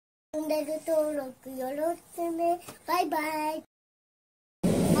ネル登録よろしくね。バイバイ。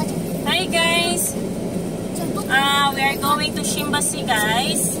Hi guys. We are going to Shimbasi,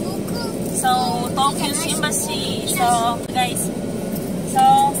 guys. So Tokyo Shimbasi. So guys.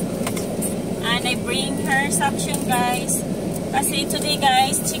 And I bring her suction, guys. Kasi today,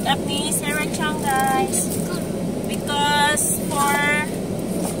 guys, check up ni Sarah Chang, guys. Because for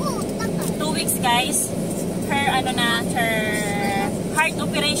 2 weeks, guys, her heart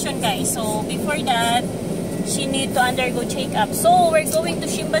operation, guys. So before that, she need to undergo check-up. So we're going to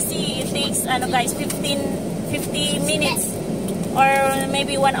Shimbasi. It takes guys 50 minutes or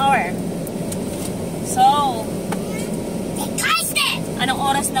maybe 1 hour. So anong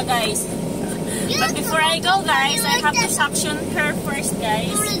oras na, guys? But before I go, guys, I have to suction her first,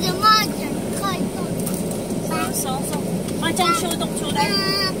 guys. So Macang shudok. I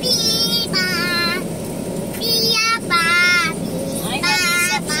have to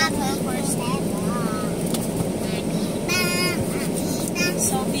suction her first.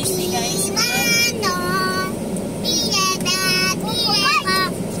 So busy, guys.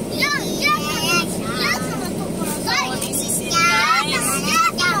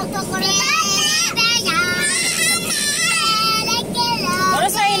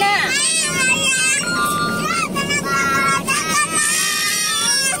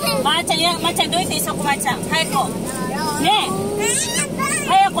 Macang do ite iso ko macang. Hayako. Ne.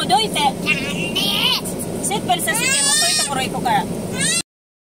 Hayako do ite. Seatbelt sa site mo ko ito kuroy ko kara.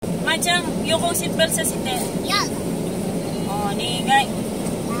 Macang, yoko seatbelt sa site. Oh, ni gay.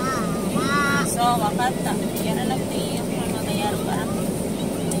 So, wakata. Yan na lang tayo kung matayaro para.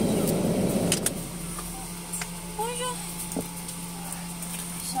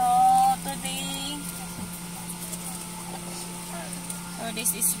 So, today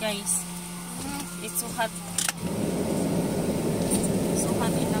this is, guys, it's so hot. So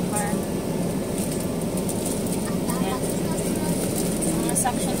hot in the car. Mga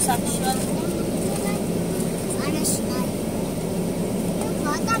suction.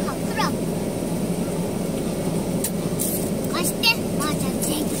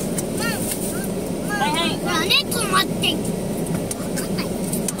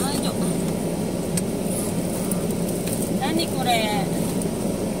 Nani kore?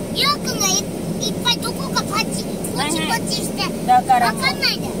 ゆうくんがいっぱいどこかポチしてだからわかんな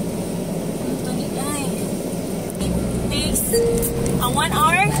いで。本当にない。It takes 1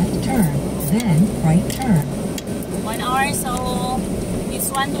 hour. Left turn, then right turn. 1 hour, so it's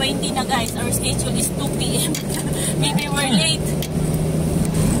 1:20 na, guys. Our schedule is 2 p.m. Maybe we're late.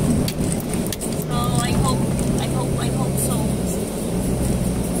 So I hope so.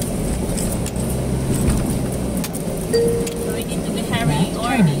 So we need to be hurry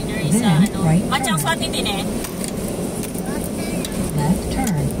or there is Macang swati din eh. Left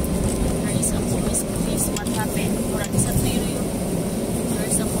turn. There is a police. What happened? Kurang isa tayo yun. There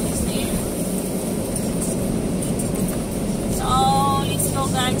is a police there. So let's go,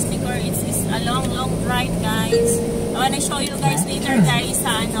 guys, because it's a long ride, guys. I wanna show you guys later, guys,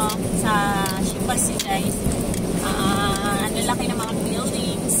 sa Shimbasi, guys. Ang laki ng mga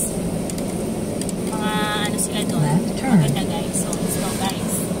buildings. Mga sila doon. Maganda, guys. So let's go,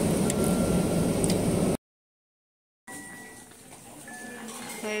 guys.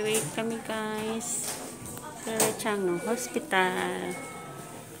 Wait kami, guys. Sa Chang Hospital.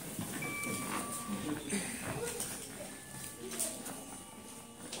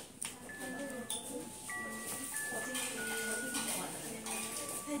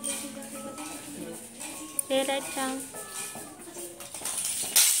 Siera Chang.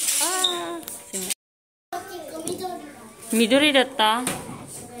 Midori datta.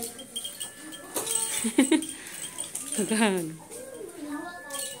 Gan.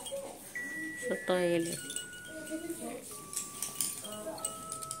 Sa toilet.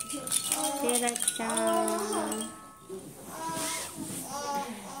 Siera Chang.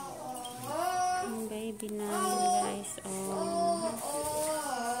 Ang baby namin, guys. Oh.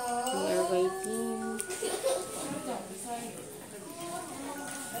 We are waiting.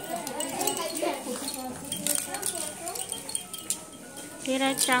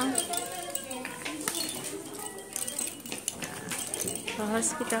 Siera Chang. Sa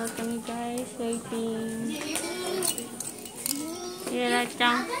hospital kami, guys, waiting. Siera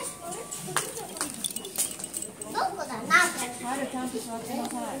Chang.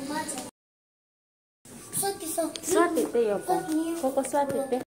 Swatite, Yoko. Koko,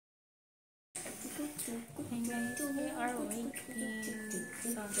 swatite. And guys, we are waiting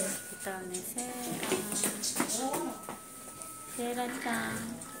sa hospital ni Siera Chang.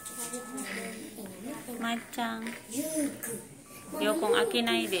 Macang. Yokong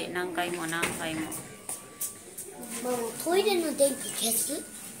akinai de nankai mo. ママ、トイレの電気消す？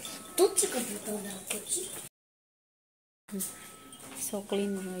どっちがボタンだろう？こっち？ So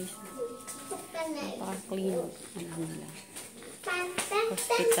clean guys. Clean.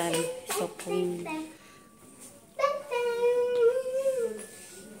 Hospital. So clean.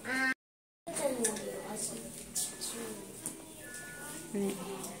 Ne.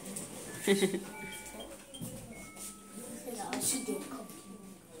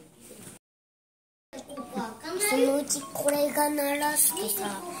 そのうちこれが鳴らすとさ、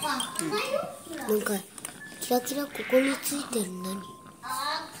なんかキラキラここについてる何？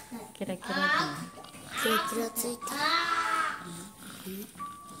キラキラキラキラついてる。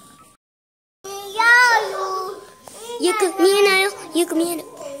ゆく見えないよ。ゆく見える。ね。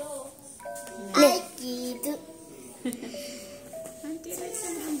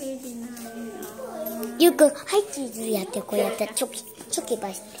ゆく、はいチーズやってこうやってチョキ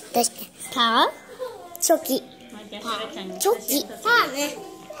出して。パー？チョキ。チョキ。パーね。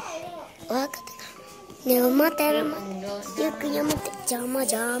わかったか。ねえ、待てる。ゆくやめて。邪魔。よ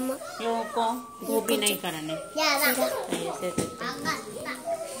こ、ごびないからね。やだ。ね、セ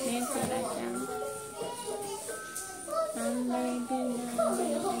ラちゃん。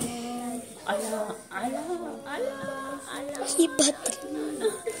あら。引っ張ってる。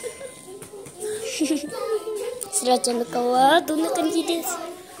セラちゃんの顔はどんな感じです？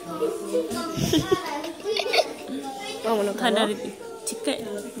ママの顔は離れて、近い。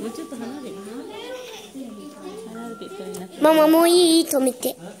もうちょっと離れて。ママもういい？止め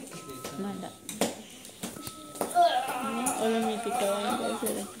て。まだ。ね、俺見て可愛いからセ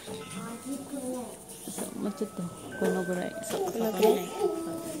ラ。そう、もうちょっとこのぐらい。そう、このぐらい。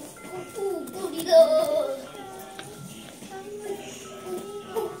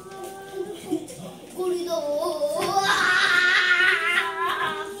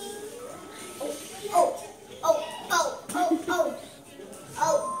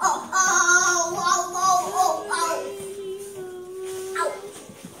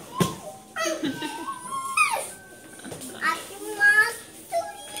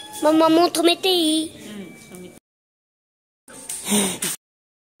ママもう止めていい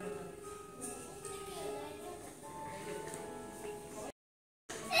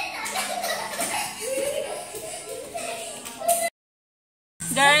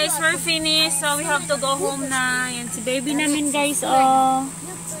？Guys, we're finished, so we have to go home na. Yan si baby namin guys, oh.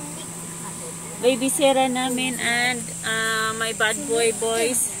 Baby Siera namin and my bad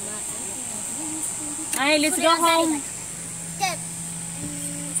boys. Ay, let's go home.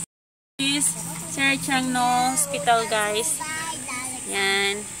 This Siera Changno Hospital guys.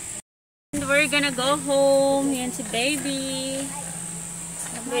 Yan. And we're gonna go home. Yan si baby.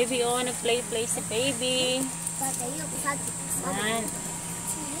 Baby, oh, nag-play si baby. Yan.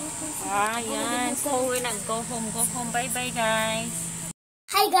 Yan. So, we're gonna go home. Bye-bye, guys.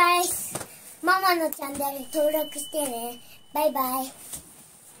 Hi, guys. ママのチャンネル登録してね。バイバイ。